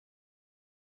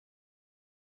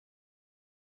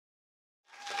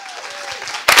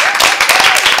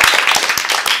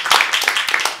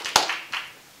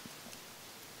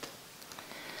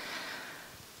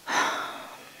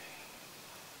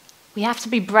we have to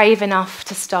be brave enough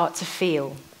to start to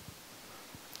feel,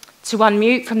 to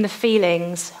unmute from the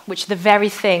feelings which are the very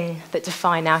thing that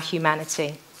define our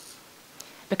humanity.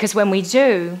 Because when we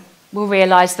do, we'll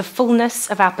realize the fullness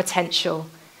of our potential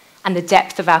and the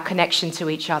depth of our connection to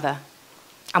each other,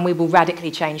 and we will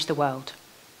radically change the world.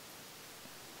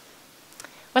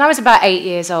 When I was about 8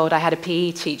 years old, I had a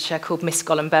PE teacher called Miss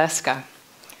Golemberska.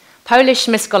 Polish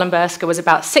Miss Golemberska was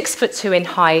about 6'2" in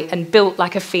height and built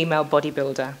like a female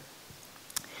bodybuilder.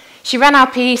 She ran our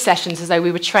PE sessions as though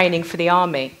we were training for the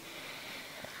army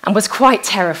and was quite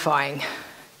terrifying.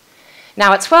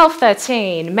 Now, at 12,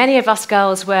 13, many of us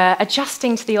girls were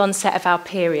adjusting to the onset of our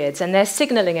periods, and they're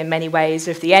signalling in many ways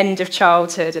of the end of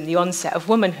childhood and the onset of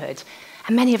womanhood.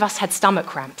 And many of us had stomach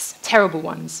cramps, terrible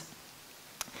ones.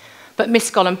 But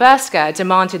Miss Golemberska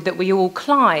demanded that we all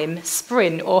climb,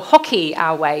 sprint, or hockey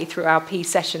our way through our PE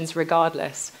sessions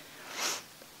regardless.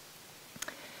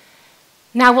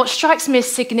 Now, what strikes me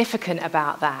as significant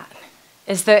about that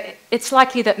is that it's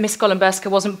likely that Miss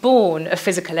Golemberska wasn't born a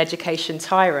physical education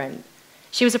tyrant.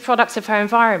 She was a product of her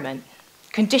environment,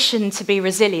 conditioned to be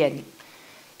resilient,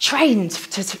 trained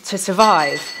to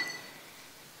survive.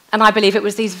 And I believe it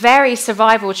was these very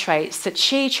survival traits that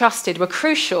she trusted were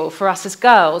crucial for us as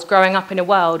girls growing up in a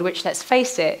world which, let's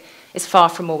face it, is far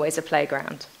from always a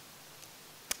playground.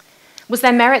 Was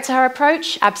there merit to her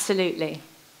approach? Absolutely.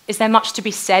 Is there much to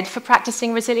be said for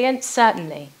practicing resilience?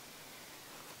 Certainly.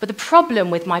 But the problem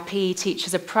with my PE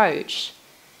teacher's approach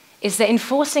is that in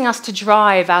forcing us to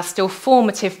drive our still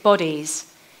formative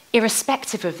bodies,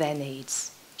 irrespective of their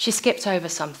needs, she skipped over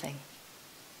something.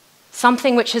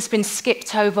 Something which has been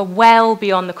skipped over well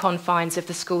beyond the confines of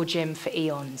the school gym for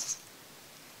eons.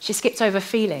 She skipped over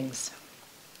feelings.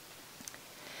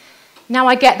 Now,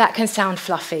 I get that can sound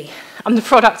fluffy. I'm the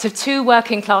product of 2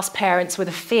 working-class parents with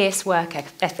a fierce work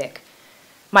ethic.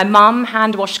 My mum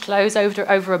hand-washed clothes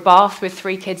over a bath with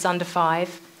 3 kids under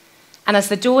 5. And as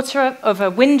the daughter of a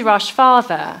Windrush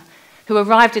father who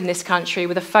arrived in this country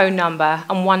with a phone number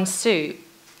and 1 suit,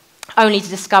 only to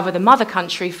discover the mother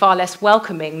country far less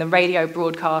welcoming than radio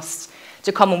broadcasts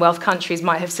to Commonwealth countries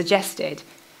might have suggested,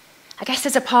 I guess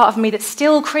there's a part of me that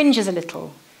still cringes a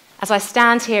little as I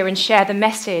stand here and share the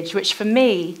message which for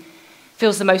me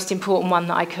feels the most important one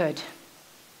that I could.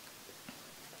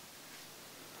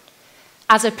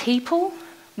 As a people,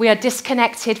 we are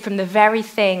disconnected from the very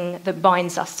thing that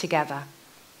binds us together.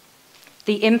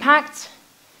 The impact,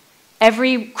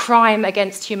 every crime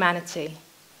against humanity,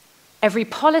 every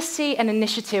policy and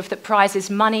initiative that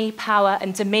prizes money, power,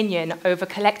 and dominion over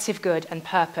collective good and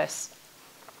purpose.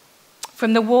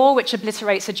 From the war which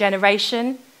obliterates a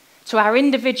generation, to our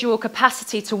individual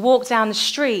capacity to walk down the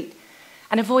street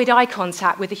and avoid eye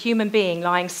contact with a human being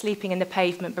lying sleeping in the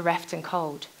pavement, bereft and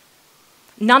cold.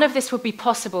 None of this would be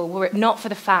possible were it not for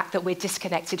the fact that we're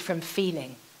disconnected from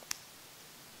feeling.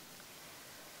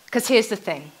 Because here's the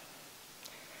thing.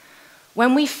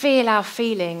 When we feel our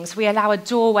feelings, we allow a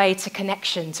doorway to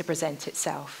connection to present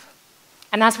itself.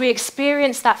 And as we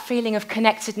experience that feeling of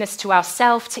connectedness to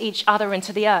ourselves, to each other, and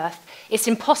to the earth, it's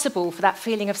impossible for that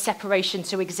feeling of separation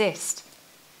to exist.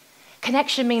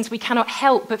 Connection means we cannot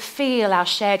help but feel our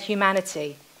shared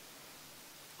humanity.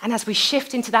 And as we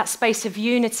shift into that space of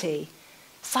unity,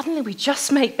 suddenly we just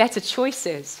make better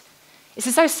choices. It's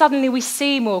as though suddenly we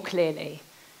see more clearly,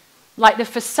 like the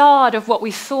facade of what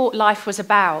we thought life was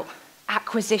about,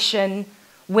 acquisition,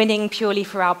 winning purely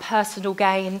for our personal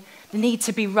gain, the need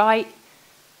to be right,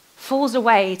 falls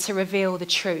away to reveal the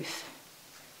truth.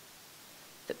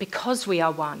 That because we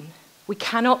are one, we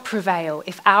cannot prevail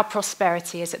if our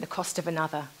prosperity is at the cost of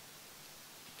another.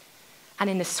 And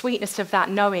in the sweetness of that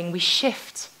knowing, we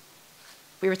shift.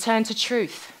 We return to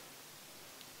truth.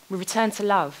 We return to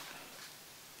love.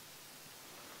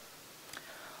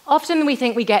 Often we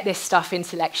think we get this stuff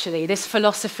intellectually, this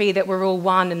philosophy that we're all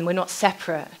one and we're not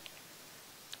separate.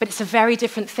 But it's a very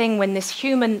different thing when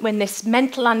this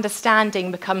mental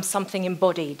understanding becomes something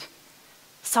embodied,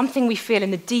 something we feel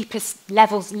in the deepest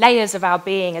layers of our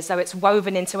being as though it's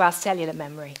woven into our cellular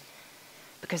memory,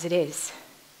 because it is.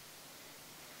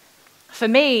 For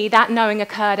me, that knowing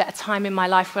occurred at a time in my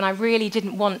life when I really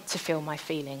didn't want to feel my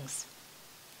feelings.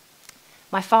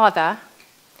 My father,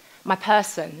 my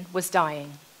person, was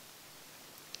dying.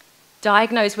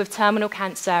 Diagnosed with terminal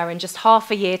cancer and just half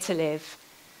a year to live.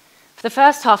 For the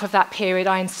first half of that period,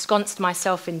 I ensconced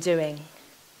myself in doing.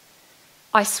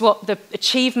 I swapped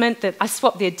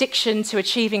the addiction to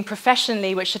achieving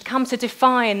professionally, which had come to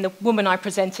define the woman I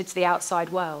presented to the outside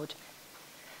world,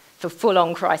 for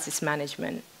full-on crisis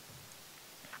management.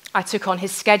 I took on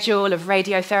his schedule of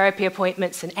radiotherapy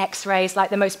appointments and x-rays like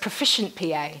the most proficient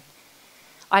PA.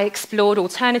 I explored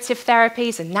alternative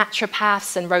therapies and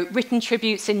naturopaths and wrote written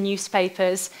tributes in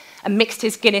newspapers and mixed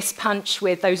his Guinness punch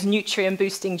with those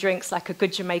nutrient-boosting drinks like a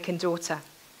good Jamaican daughter.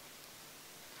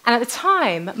 And at the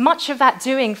time, much of that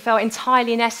doing felt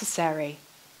entirely necessary.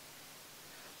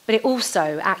 But it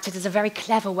also acted as a very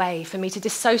clever way for me to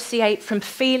dissociate from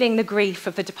feeling the grief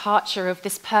of the departure of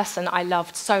this person I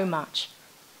loved so much,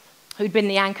 who'd been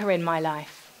the anchor in my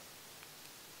life.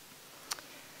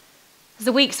 As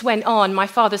the weeks went on, my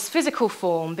father's physical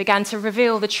form began to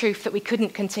reveal the truth that we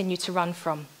couldn't continue to run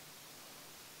from.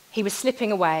 He was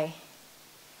slipping away,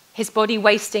 his body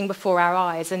wasting before our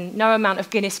eyes, and no amount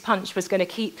of Guinness punch was going to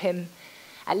keep him,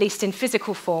 at least in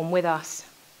physical form, with us.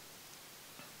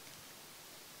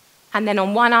 And then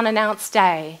on one unannounced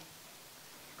day,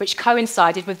 which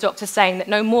coincided with doctors saying that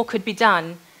no more could be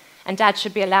done and Dad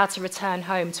should be allowed to return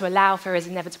home to allow for his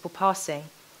inevitable passing,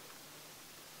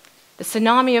 the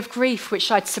tsunami of grief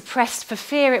which I'd suppressed for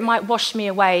fear it might wash me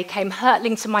away came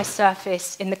hurtling to my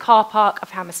surface in the car park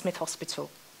of Hammersmith Hospital.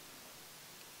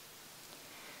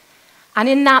 And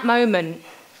in that moment,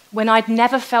 when I'd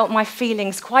never felt my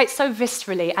feelings quite so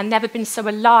viscerally and never been so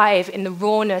alive in the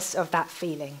rawness of that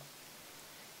feeling,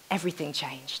 everything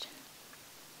changed.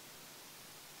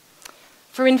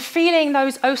 For in feeling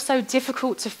those oh so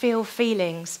difficult to feel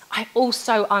feelings, I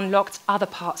also unlocked other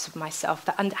parts of myself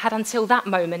that had until that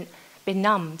moment been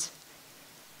numbed.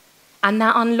 And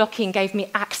that unlocking gave me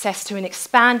access to an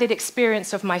expanded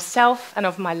experience of myself and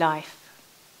of my life.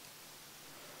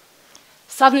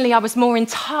 Suddenly I was more in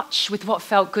touch with what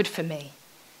felt good for me,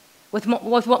 with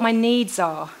what my needs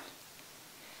are.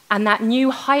 And that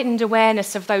new heightened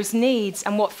awareness of those needs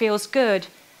and what feels good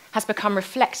has become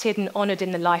reflected and honoured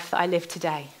in the life that I live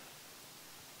today.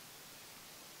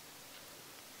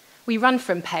 We run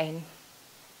from pain.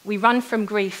 We run from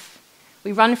grief.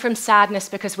 We run from sadness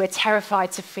because we're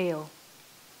terrified to feel.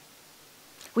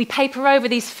 We paper over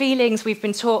these feelings we've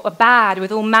been taught are bad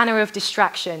with all manner of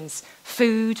distractions: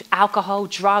 food, alcohol,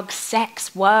 drugs,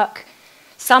 sex, work,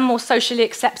 some more socially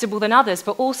acceptable than others,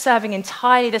 but all serving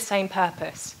entirely the same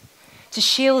purpose: to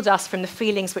shield us from the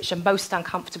feelings which are most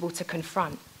uncomfortable to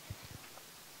confront.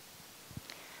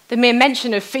 The mere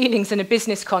mention of feelings in a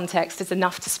business context is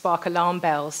enough to spark alarm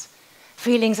bells.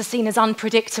 Feelings are seen as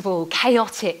unpredictable,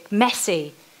 chaotic,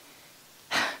 messy,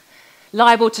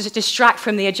 liable to distract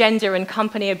from the agenda and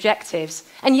company objectives.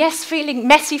 And yes,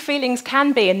 messy feelings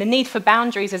can be, and the need for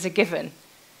boundaries is a given.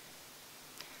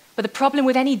 But the problem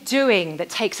with any doing that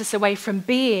takes us away from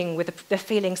being with the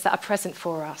feelings that are present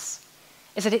for us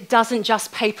is that it doesn't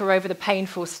just paper over the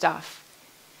painful stuff.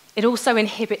 It also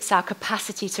inhibits our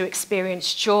capacity to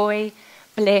experience joy,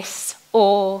 bliss,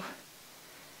 awe,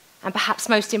 and perhaps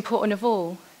most important of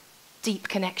all, deep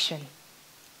connection.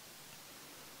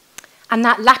 And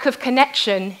that lack of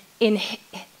connection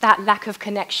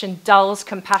dulls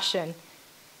compassion,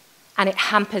 and it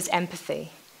hampers empathy.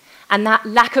 And that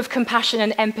lack of compassion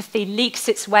and empathy leaks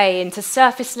its way into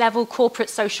surface-level corporate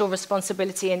social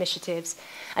responsibility initiatives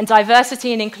and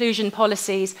diversity and inclusion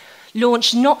policies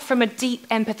launched not from a deep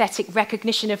empathetic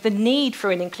recognition of the need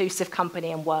for an inclusive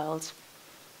company and world,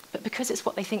 but because it's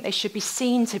what they think they should be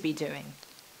seen to be doing.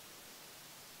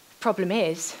 The problem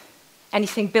is,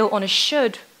 anything built on a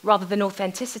should rather than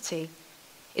authenticity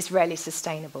is rarely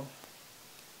sustainable.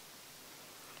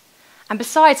 And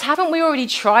besides, haven't we already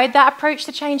tried that approach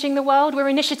to changing the world? We're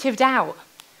initiatived out,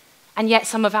 and yet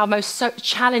some of our most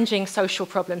challenging social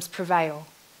problems prevail.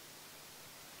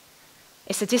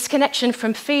 It's a disconnection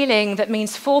from feeling that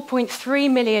means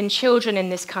 4.3 million children in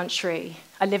this country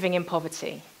are living in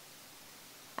poverty.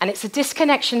 And it's a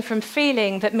disconnection from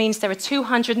feeling that means there are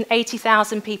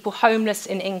 280,000 people homeless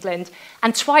in England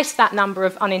and twice that number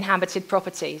of uninhabited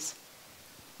properties.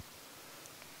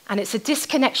 And it's a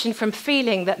disconnection from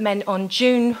feeling that meant in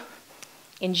June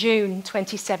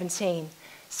 2017,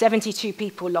 72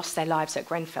 people lost their lives at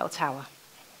Grenfell Tower.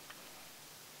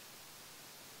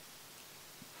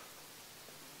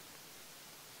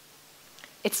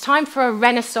 It's time for a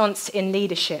renaissance in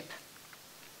leadership.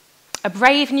 A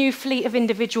brave new fleet of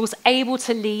individuals able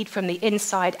to lead from the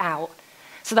inside out,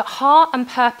 so that heart and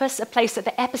purpose are placed at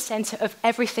the epicenter of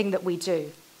everything that we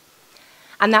do.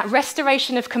 And that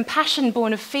restoration of compassion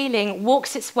born of feeling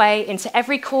walks its way into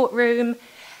every courtroom,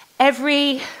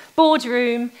 every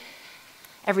boardroom,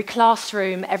 every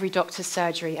classroom, every doctor's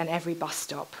surgery, and every bus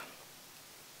stop.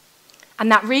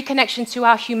 And that reconnection to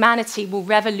our humanity will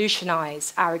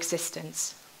revolutionize our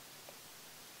existence.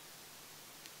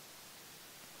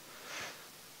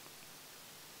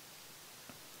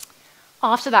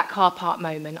 After that car park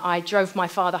moment, I drove my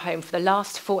father home for the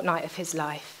last fortnight of his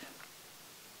life.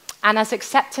 And as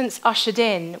acceptance ushered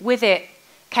in, with it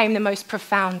came the most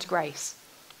profound grace.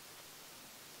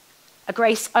 A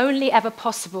grace only ever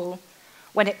possible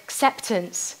when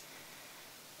acceptance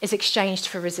is exchanged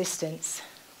for resistance.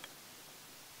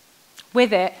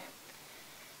 With it,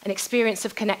 an experience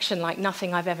of connection like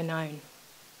nothing I've ever known.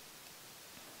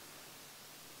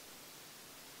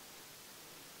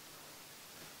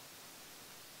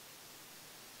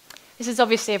 This is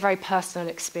obviously a very personal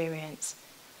experience,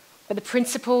 but the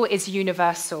principle is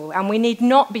universal, and we need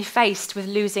not be faced with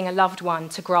losing a loved one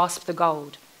to grasp the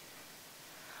gold.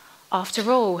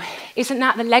 After all, isn't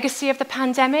that the legacy of the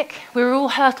pandemic? We were all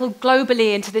hurtled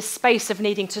globally into this space of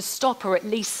needing to stop or at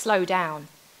least slow down.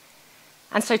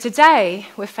 And so today,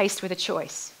 we're faced with a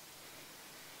choice: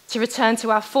 to return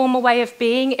to our former way of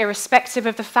being, irrespective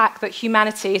of the fact that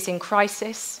humanity is in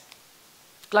crisis,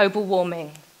 global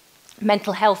warming,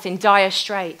 mental health in dire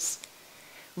straits,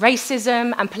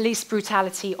 racism and police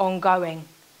brutality ongoing.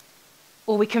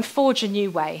 Or we can forge a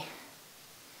new way,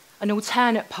 an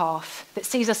alternate path that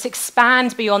sees us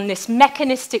expand beyond this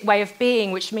mechanistic way of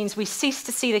being, which means we cease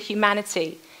to see the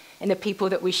humanity in the people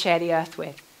that we share the earth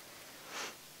with.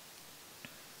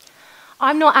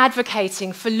 I'm not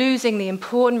advocating for losing the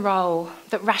important role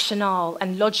that rationale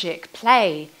and logic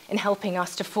play in helping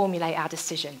us to formulate our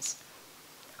decisions.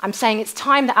 I'm saying it's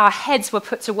time that our heads were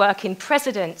put to work in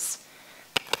precedence.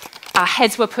 Our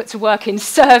heads were put to work in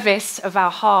service of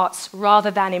our hearts rather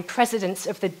than in precedence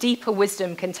of the deeper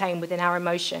wisdom contained within our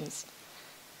emotions.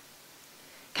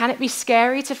 Can it be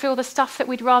scary to feel the stuff that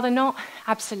we'd rather not?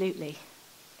 Absolutely.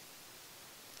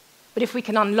 But if we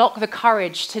can unlock the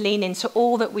courage to lean into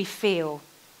all that we feel,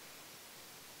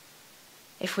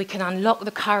 if we can unlock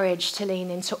the courage to lean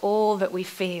into all that we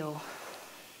feel,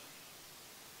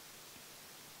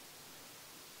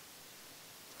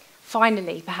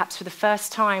 finally, perhaps for the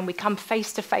first time, we come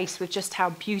face to face with just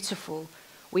how beautiful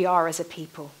we are as a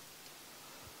people.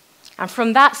 And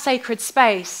from that sacred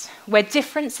space, where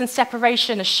difference and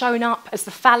separation are shown up as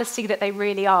the fallacy that they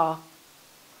really are,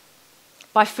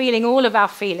 by feeling all of our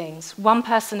feelings, one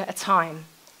person at a time,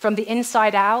 from the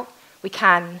inside out, we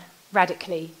can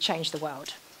radically change the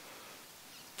world.